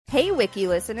Hey, Wiki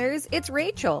listeners, it's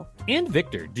Rachel. And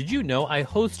Victor, did you know I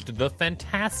host the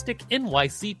fantastic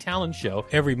NYC Talent Show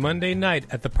every Monday night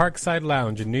at the Parkside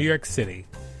Lounge in New York City?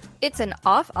 It's an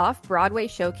off-Broadway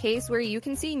showcase where you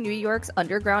can see New York's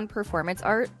underground performance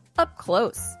art up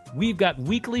close. We've got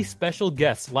weekly special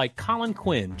guests like Colin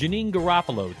Quinn, Janine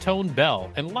Garofalo, Tone Bell,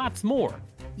 and lots more.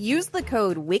 Use the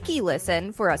code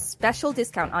WIKILISTEN for a special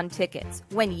discount on tickets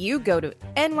when you go to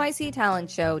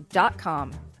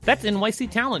nyctalentshow.com. That's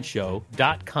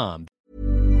nyctalentshow.com.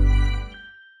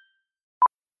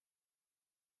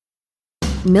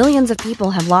 Millions of people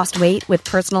have lost weight with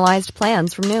personalized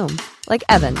plans from Noom. Like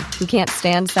Evan, who can't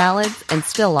stand salads and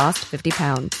still lost 50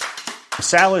 pounds.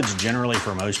 Salads generally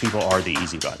for most people are the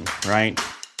easy button, right?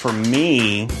 For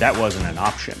me, that wasn't an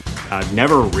option. I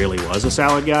never really was a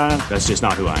salad guy. That's just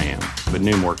not who I am. But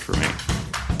Noom worked for me.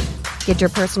 Get your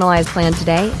personalized plan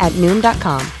today at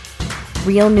Noom.com.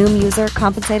 Real Noom user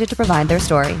compensated to provide their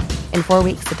story. In 4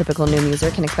 weeks, the typical Noom user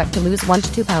can expect to lose 1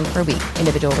 to 2 pounds per week.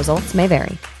 Individual results may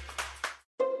vary.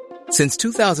 Since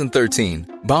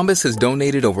 2013, Bombas has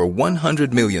donated over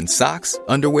 100 million socks,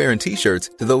 underwear, and T-shirts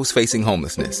to those facing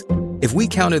homelessness. If we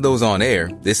counted those on air,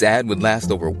 this ad would last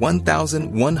over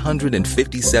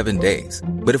 1,157 days.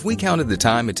 But if we counted the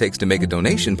time it takes to make a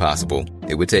donation possible,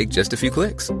 it would take just a few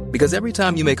clicks. Because every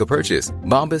time you make a purchase,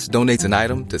 Bombas donates an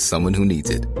item to someone who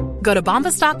needs it. Go to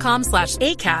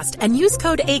bombas.com/ACAST and use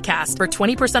code ACAST for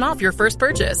 20% off your first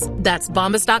purchase. That's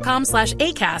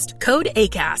bombas.com/ACAST, code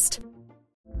ACAST.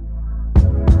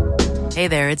 Hey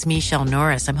there, it's Michelle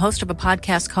Norris. I'm host of a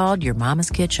podcast called Your Mama's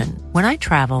Kitchen. When I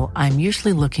travel, I'm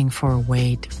usually looking for a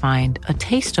way to find a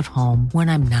taste of home when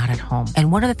I'm not at home.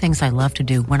 And one of the things I love to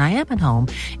do when I am at home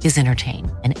is entertain.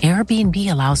 And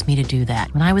Airbnb allows me to do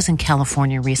that. When I was in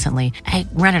California recently, I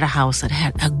rented a house that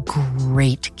had a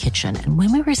great kitchen. And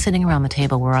when we were sitting around the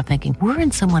table, we were all thinking, we're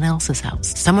in someone else's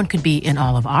house. Someone could be in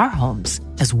all of our homes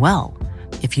as well.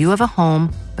 If you have a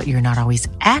home, but you're not always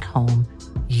at home,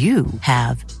 you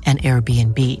have an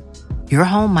Airbnb. Your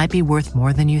home might be worth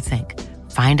more than you think.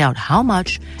 Find out how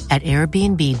much at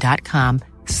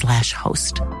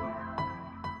airbnb.com/host.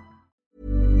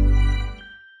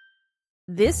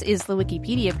 This is the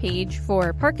Wikipedia page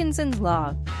for Parkinson's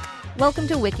Law. Welcome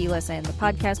to WikiListen, the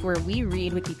podcast where we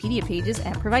read Wikipedia pages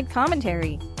and provide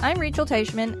commentary. I'm Rachel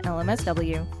Teichman,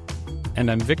 LMSW. And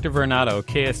I'm Victor Vernado,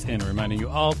 KSN, reminding you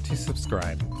all to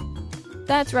subscribe.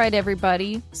 That's right,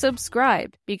 everybody.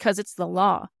 Subscribe, because it's the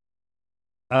law.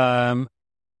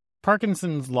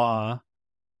 Parkinson's Law.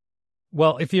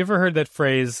 Well, if you ever heard that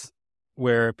phrase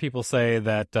where people say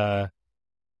that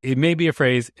it may be a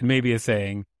phrase, it may be a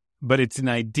saying, but it's an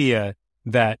idea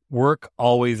that work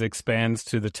always expands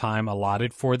to the time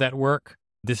allotted for that work.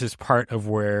 This is part of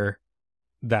where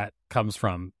that comes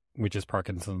from, which is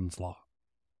Parkinson's Law.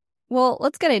 Well,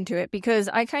 let's get into it, because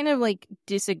I kind of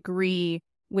disagree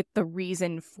with the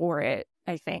reason for it,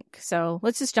 I think. So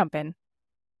let's just jump in.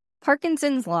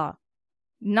 Parkinson's Law.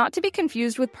 Not to be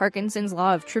confused with Parkinson's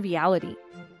Law of triviality.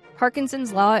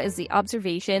 Parkinson's Law is the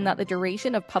observation that the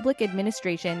duration of public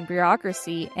administration,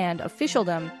 bureaucracy, and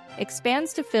officialdom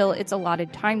expands to fill its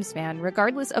allotted time span,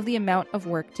 regardless of the amount of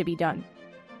work to be done.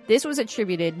 This was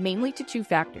attributed mainly to 2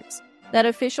 factors: that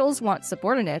officials want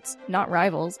subordinates, not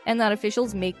rivals, and that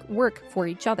officials make work for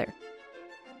each other.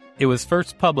 It was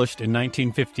first published in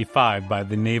 1955 by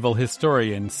the naval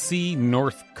historian C.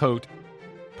 Northcote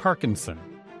Parkinson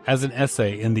as an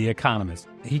essay in The Economist.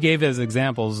 He gave as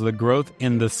examples the growth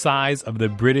in the size of the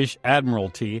British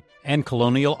Admiralty and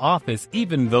Colonial Office,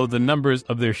 even though the numbers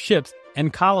of their ships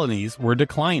and colonies were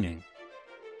declining.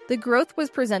 The growth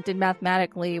was presented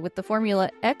mathematically with the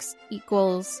formula x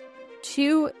equals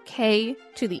 2k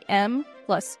to the m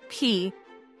plus p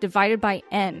divided by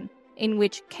n, in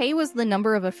which k was the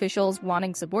number of officials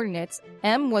wanting subordinates,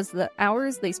 m was the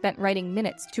hours they spent writing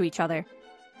minutes to each other.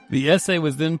 The essay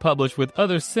was then published with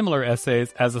other similar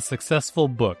essays as a successful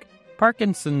book,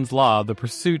 Parkinson's Law, The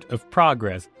Pursuit of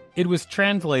Progress. It was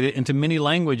translated into many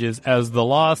languages as the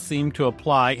law seemed to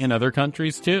apply in other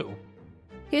countries too.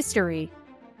 History.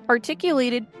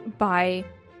 Articulated by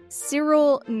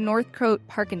Cyril Northcote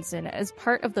Parkinson as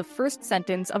part of the first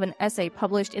sentence of an essay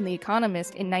published in The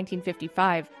Economist in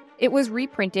 1955. It was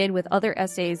reprinted with other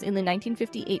essays in the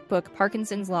 1958 book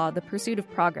Parkinson's Law, The Pursuit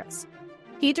of Progress.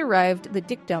 He derived the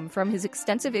dictum from his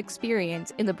extensive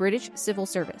experience in the British civil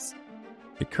service.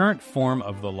 The current form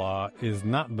of the law is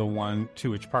not the one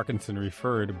to which Parkinson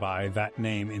referred by that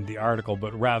name in the article,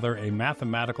 but rather a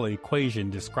mathematical equation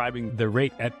describing the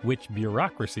rate at which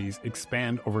bureaucracies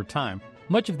expand over time.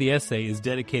 Much of the essay is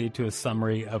dedicated to a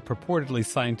summary of purportedly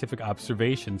scientific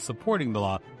observations supporting the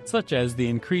law, such as the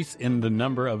increase in the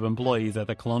number of employees at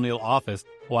the colonial office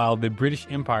while the British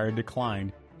Empire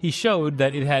declined. He showed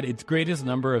that it had its greatest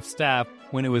number of staff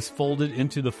when it was folded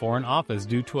into the Foreign Office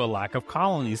due to a lack of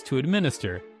colonies to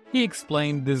administer. He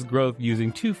explained this growth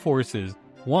using two forces.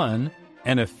 One,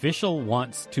 an official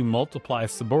wants to multiply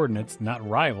subordinates, not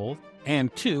rivals.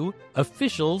 And two,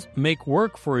 officials make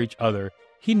work for each other.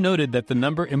 He noted that the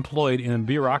number employed in a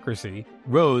bureaucracy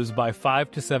rose by 5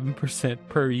 to 7%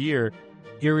 per year,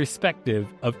 irrespective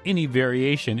of any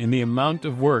variation in the amount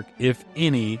of work, if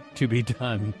any, to be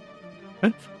done.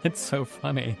 It's so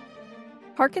funny.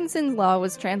 Parkinson's law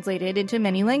was translated into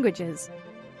many languages.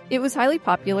 It was highly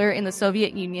popular in the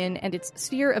Soviet Union and its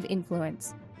sphere of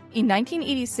influence. In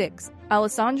 1986,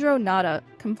 Alessandro Natta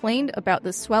complained about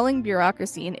the swelling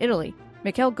bureaucracy in Italy.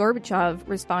 Mikhail Gorbachev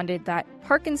responded that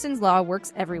Parkinson's law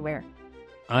works everywhere.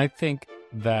 I think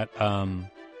that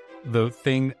the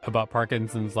thing about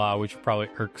Parkinson's law, which probably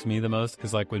irks me the most,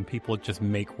 is like when people just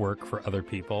make work for other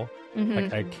people. Mm-hmm.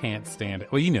 Like, I can't stand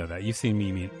it. Well, you know that. You've seen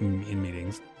me in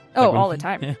meetings. Oh, all the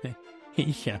time.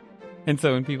 Yeah. And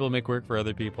so when people make work for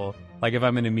other people, like if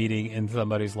I'm in a meeting and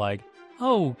somebody's like,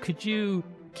 oh, could you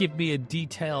give me a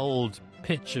detailed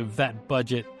pitch of that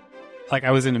budget? Like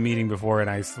I was in a meeting before and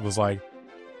I was like,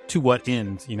 to what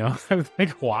end? You know, I was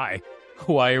like, why?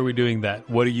 Why are we doing that?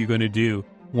 What are you going to do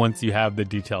once you have the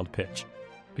detailed pitch?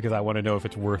 Because I want to know if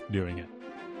it's worth doing it.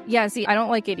 Yeah, see, I don't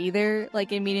like it either,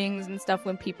 like in meetings and stuff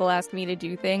when people ask me to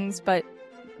do things, but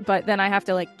then I have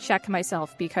to like check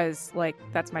myself because like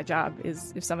that's my job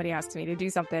is if somebody asks me to do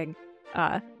something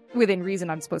within reason,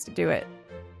 I'm supposed to do it.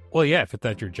 Well, yeah, if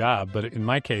that's your job, but in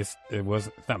my case, it's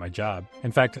not my job.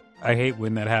 In fact, I hate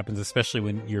when that happens, especially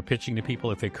when you're pitching to people,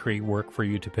 if they create work for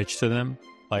you to pitch to them.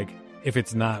 Like, if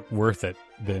it's not worth it,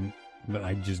 then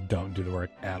I just don't do the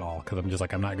work at all because I'm just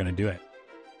like, I'm not going to do it.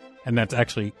 And that's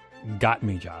actually got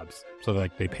me jobs. So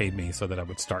like they paid me so that I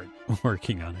would start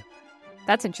working on it.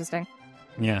 That's interesting.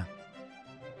 Yeah.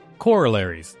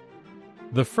 Corollaries.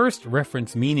 The first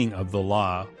reference meaning of the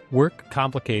law, work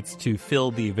complicates to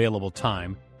fill the available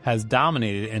time, has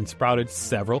dominated and sprouted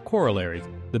several corollaries,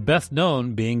 the best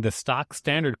known being the stock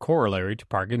standard corollary to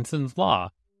Parkinson's law.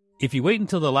 If you wait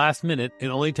until the last minute, it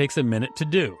only takes a minute to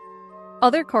do.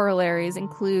 Other corollaries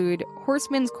include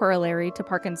Horstman's corollary to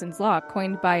Parkinson's law,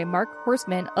 coined by Mark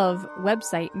Horstman of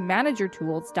website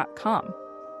managertools.com.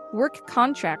 Work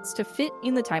contracts to fit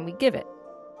in the time we give it.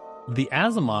 The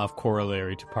Asimov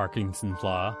corollary to Parkinson's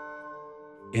law.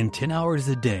 In 10 hours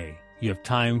a day, you have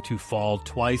time to fall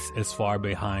twice as far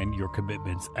behind your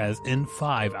commitments as in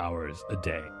 5 hours a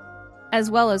day.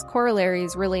 As well as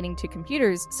corollaries relating to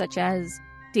computers, such as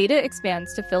data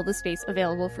expands to fill the space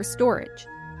available for storage.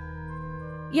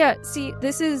 Yeah, see,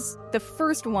 this is the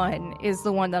first one is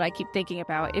the one that I keep thinking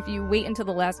about. If you wait until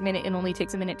the last minute, it only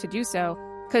takes a minute to do so.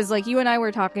 Because, like, you and I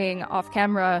were talking off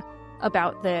camera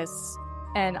about this,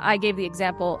 and I gave the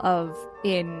example of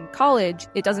in college,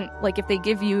 it doesn't, like, if they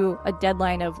give you a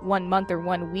deadline of 1 month or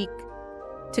 1 week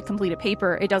to complete a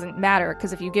paper, it doesn't matter.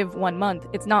 Because if you give 1 month,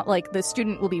 it's not like the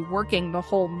student will be working the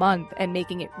whole month and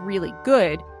making it really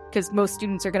good, because most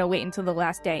students are going to wait until the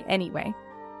last day anyway.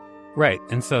 Right,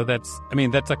 and so that's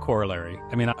a corollary.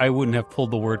 I mean, I wouldn't have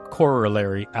pulled the word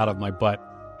corollary out of my butt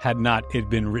had not it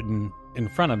been written in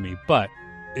front of me, but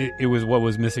it was what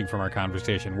was missing from our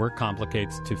conversation. Work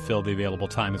complicates to fill the available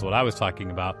time is what I was talking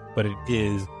about, but it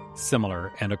is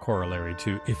similar and a corollary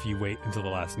to if you wait until the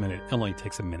last minute, it only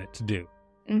takes a minute to do.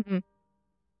 Mm-hmm.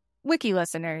 Wiki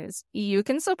listeners, you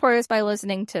can support us by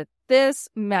listening to this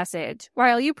message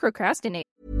while you procrastinate.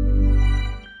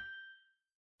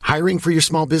 Hiring for your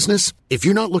small business? If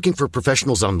you're not looking for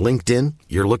professionals on LinkedIn,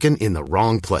 you're looking in the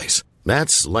wrong place.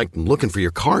 That's like looking for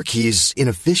your car keys in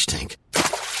a fish tank.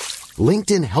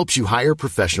 LinkedIn helps you hire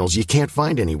professionals you can't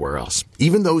find anywhere else,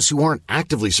 even those who aren't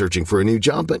actively searching for a new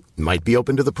job but might be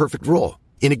open to the perfect role.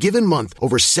 In a given month,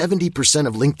 over 70%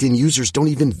 of LinkedIn users don't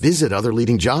even visit other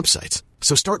leading job sites.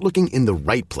 So start looking in the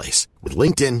right place. With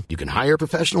LinkedIn, you can hire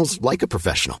professionals like a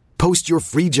professional. Post your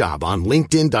free job on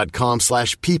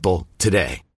linkedin.com/people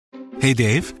today. Hey,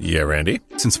 Dave. Yeah, Randy.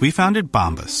 Since we founded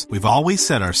Bombas, we've always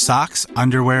said our socks,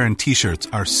 underwear, and T-shirts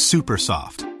are super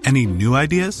soft. Any new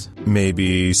ideas?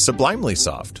 Maybe sublimely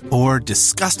soft. Or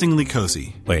disgustingly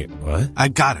cozy. Wait, what? I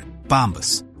got it.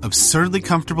 Bombas. Absurdly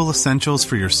comfortable essentials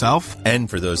for yourself and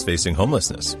for those facing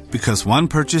homelessness. Because one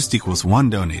purchased equals one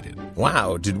donated.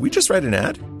 Wow, did we just write an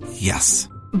ad? Yes.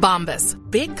 Bombas.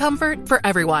 Big comfort for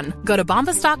everyone. Go to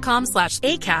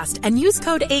bombas.com/ACAST and use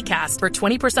code ACAST for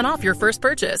 20% off your first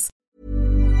purchase.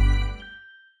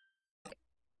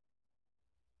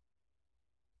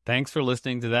 Thanks for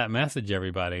listening to that message,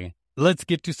 everybody. Let's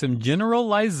get to some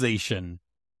generalization.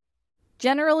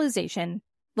 Generalization.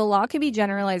 The law can be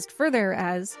generalized further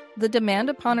as the demand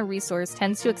upon a resource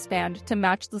tends to expand to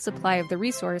match the supply of the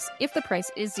resource if the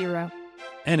price is zero.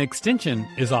 An extension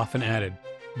is often added.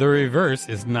 The reverse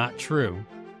is not true.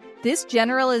 This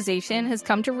generalization has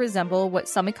come to resemble what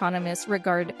some economists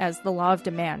regard as the law of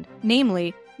demand,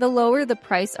 namely, the lower the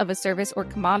price of a service or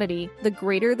commodity, the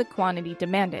greater the quantity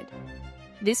demanded.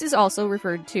 This is also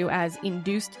referred to as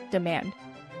induced demand.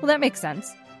 Well, that makes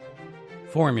sense.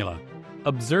 Formula.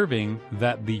 Observing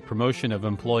that the promotion of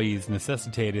employees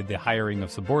necessitated the hiring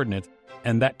of subordinates,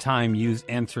 and that time used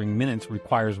answering minutes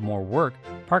requires more work,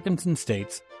 Parkinson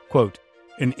states, quote,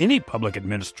 "In any public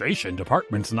administration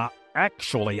departments not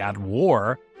actually at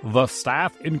war, the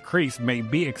staff increase may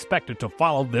be expected to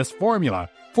follow this formula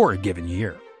for a given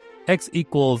year. X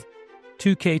equals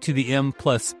 2k to the m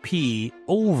plus p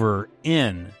over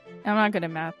n, I'm not good at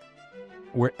math.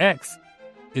 where X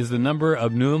is the number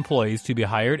of new employees to be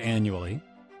hired annually.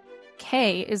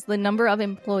 K is the number of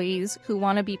employees who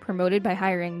want to be promoted by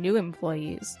hiring new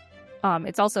employees.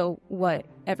 It's also what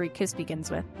every KISS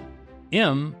begins with.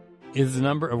 M is the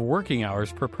number of working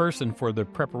hours per person for the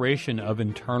preparation of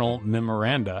internal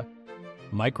memoranda,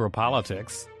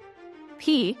 micropolitics.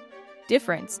 P,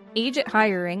 difference, age at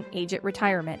hiring, age at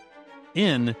retirement.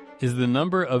 N is the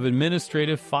number of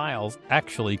administrative files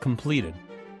actually completed.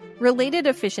 Related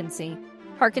efficiency.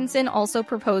 Parkinson also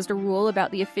proposed a rule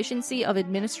about the efficiency of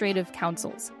administrative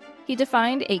councils. He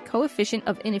defined a coefficient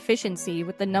of inefficiency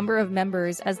with the number of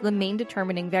members as the main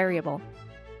determining variable.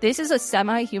 This is a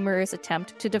semi-humorous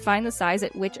attempt to define the size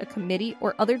at which a committee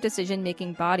or other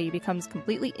decision-making body becomes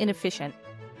completely inefficient.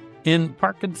 In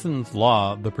Parkinson's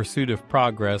Law, The Pursuit of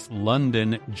Progress,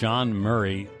 London, John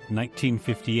Murray,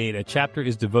 1958, a chapter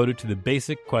is devoted to the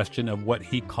basic question of what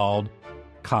he called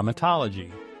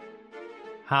comitology.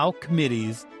 How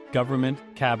committees, government,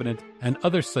 cabinet, and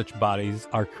other such bodies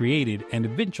are created and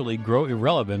eventually grow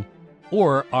irrelevant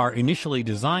or are initially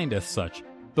designed as such.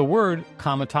 The word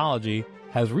comitology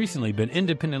has recently been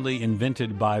independently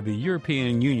invented by the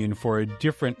European Union for a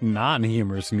different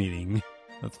non-humorous meaning.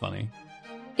 That's funny.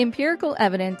 Empirical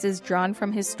evidence is drawn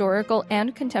from historical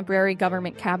and contemporary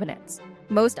government cabinets.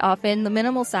 Most often, the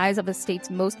minimal size of a state's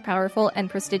most powerful and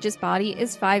prestigious body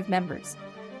is 5 members.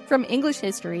 From English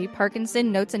history,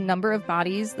 Parkinson notes a number of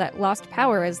bodies that lost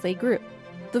power as they grew.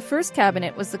 The first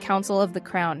cabinet was the Council of the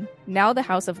Crown, now the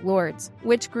House of Lords,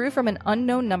 which grew from an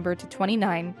unknown number to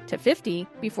 29 to 50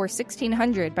 before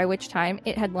 1600, by which time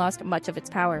it had lost much of its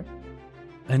power.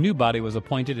 A new body was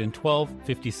appointed in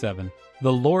 1257.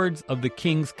 The Lords of the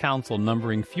King's Council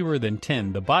numbering fewer than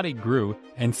 10, the body grew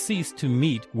and ceased to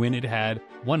meet when it had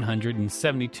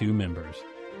 172 members.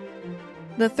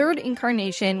 The third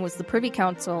incarnation was the Privy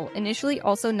Council, initially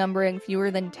also numbering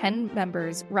fewer than 10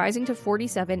 members, rising to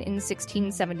 47 in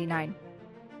 1679.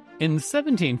 In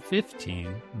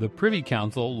 1715, the Privy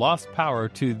Council lost power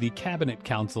to the Cabinet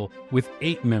Council with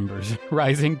 8 members,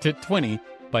 rising to 20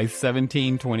 by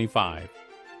 1725.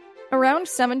 Around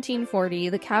 1740,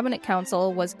 the Cabinet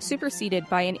Council was superseded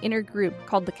by an inner group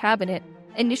called the Cabinet,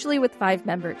 initially with 5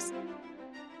 members.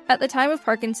 At the time of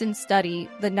Parkinson's study,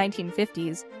 the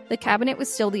 1950s, the Cabinet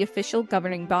was still the official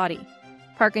governing body.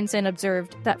 Parkinson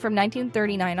observed that from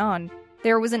 1939 on,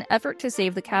 there was an effort to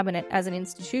save the Cabinet as an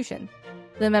institution.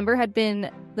 The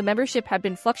membership had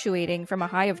been fluctuating from a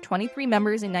high of 23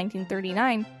 members in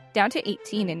 1939 down to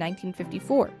 18 in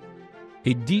 1954.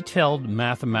 A detailed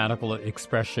mathematical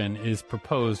expression is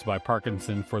proposed by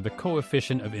Parkinson for the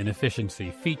coefficient of inefficiency,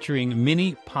 featuring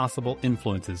many possible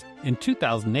influences. In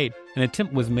 2008, an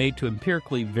attempt was made to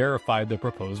empirically verify the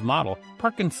proposed model.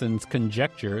 Parkinson's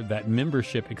conjecture that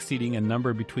membership exceeding a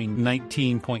number between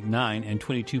 19.9 and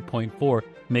 22.4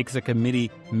 makes a committee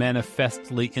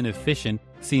manifestly inefficient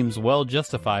seems well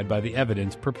justified by the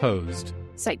evidence proposed.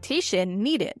 Citation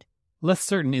needed. Less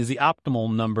certain is the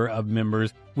optimal number of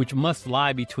members, which must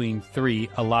lie between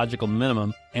 3, a logical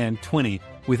minimum, and 20.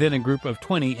 Within a group of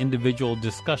 20, individual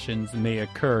discussions may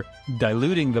occur,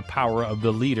 diluting the power of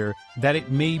the leader. That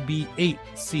it may be 8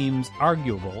 seems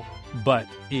arguable, but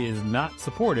is not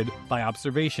supported by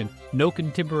observation. No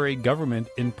contemporary government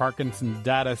in Parkinson's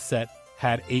data set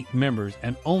had 8 members,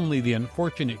 and only the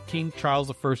unfortunate King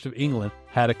Charles I of England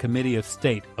had a committee of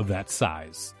state of that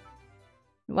size.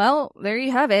 Well, there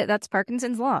you have it. That's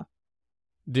Parkinson's Law.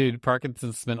 Dude,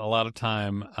 Parkinson spent a lot of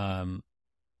time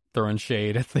throwing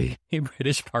shade at the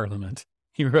British Parliament.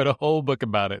 He wrote a whole book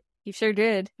about it. He sure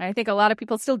did. I think a lot of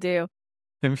people still do.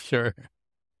 I'm sure.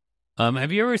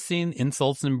 Have you ever seen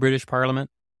insults in British Parliament?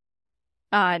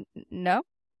 No.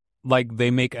 like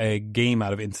they make a game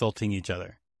out of insulting each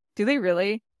other. Do they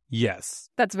really? Yes.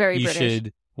 That's very you British. You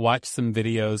should watch some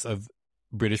videos of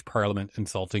British Parliament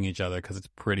insulting each other because it's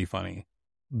pretty funny.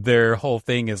 Their whole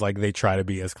thing is like they try to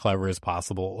be as clever as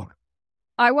possible.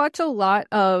 I watch a lot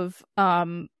of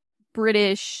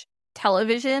British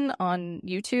television on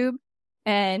YouTube,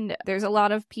 and there's a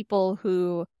lot of people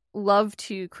who love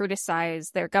to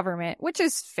criticize their government, which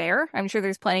is fair. I'm sure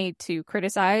there's plenty to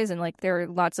criticize, and like there are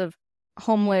lots of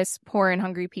homeless, poor, and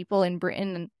hungry people in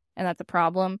Britain, and that's a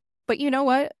problem. But you know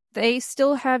what? They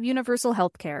still have universal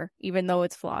health care, even though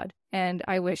it's flawed. And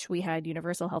I wish we had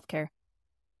universal health care.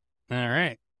 All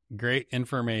right. Great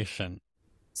information.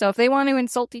 So if they want to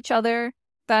insult each other,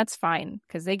 that's fine,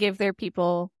 because they give their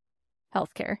people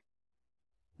health care.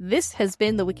 This has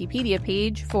been the Wikipedia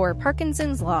page for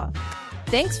Parkinson's Law.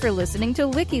 Thanks for listening to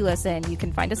WikiListen. You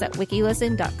can find us at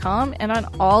wikilisten.com and on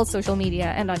all social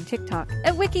media and on TikTok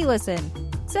at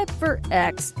WikiListen, except for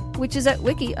X, which is at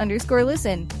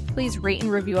wiki_listen. Please rate and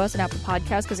review us on Apple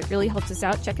Podcasts because it really helps us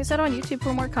out. Check us out on YouTube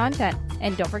for more content.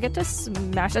 And don't forget to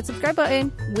smash that subscribe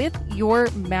button with your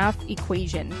math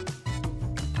equation.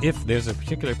 If there's a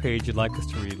particular page you'd like us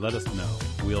to read, let us know.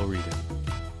 We'll read it.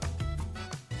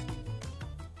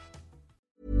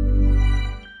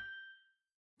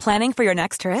 Planning for your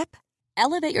next trip?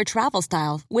 Elevate your travel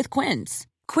style with Quince.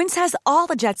 Quince has all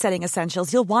the jet-setting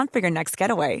essentials you'll want for your next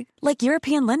getaway, like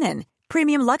European linen,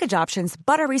 premium luggage options,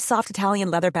 buttery soft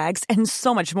Italian leather bags, and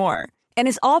so much more. And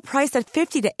is all priced at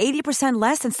 50 to 80%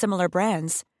 less than similar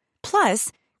brands.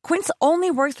 Plus, Quince only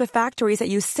works with factories that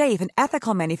use safe and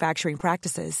ethical manufacturing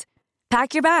practices.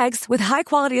 Pack your bags with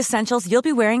high-quality essentials you'll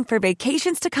be wearing for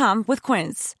vacations to come with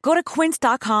Quince. Go to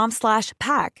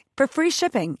quince.com/pack for free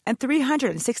shipping and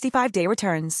 365-day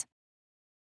returns.